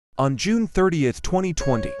On June 30,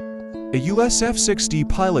 2020, a US F-16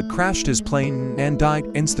 pilot crashed his plane and died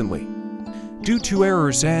instantly due to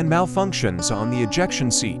errors and malfunctions on the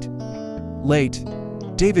ejection seat. Late,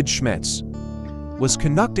 David Schmitz was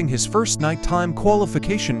conducting his first nighttime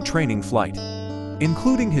qualification training flight,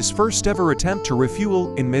 including his first ever attempt to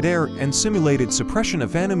refuel in midair and simulated suppression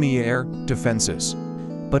of enemy air defenses.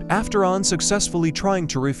 But after unsuccessfully trying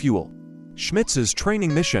to refuel, Schmitz's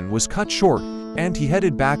training mission was cut short and he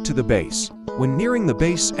headed back to the base. When nearing the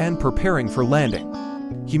base and preparing for landing,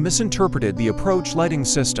 he misinterpreted the approach lighting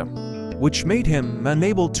system, which made him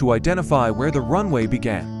unable to identify where the runway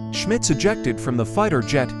began. Schmitz ejected from the fighter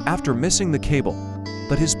jet after missing the cable,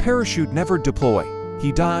 but his parachute never deployed.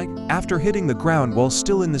 He died after hitting the ground while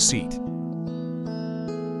still in the seat.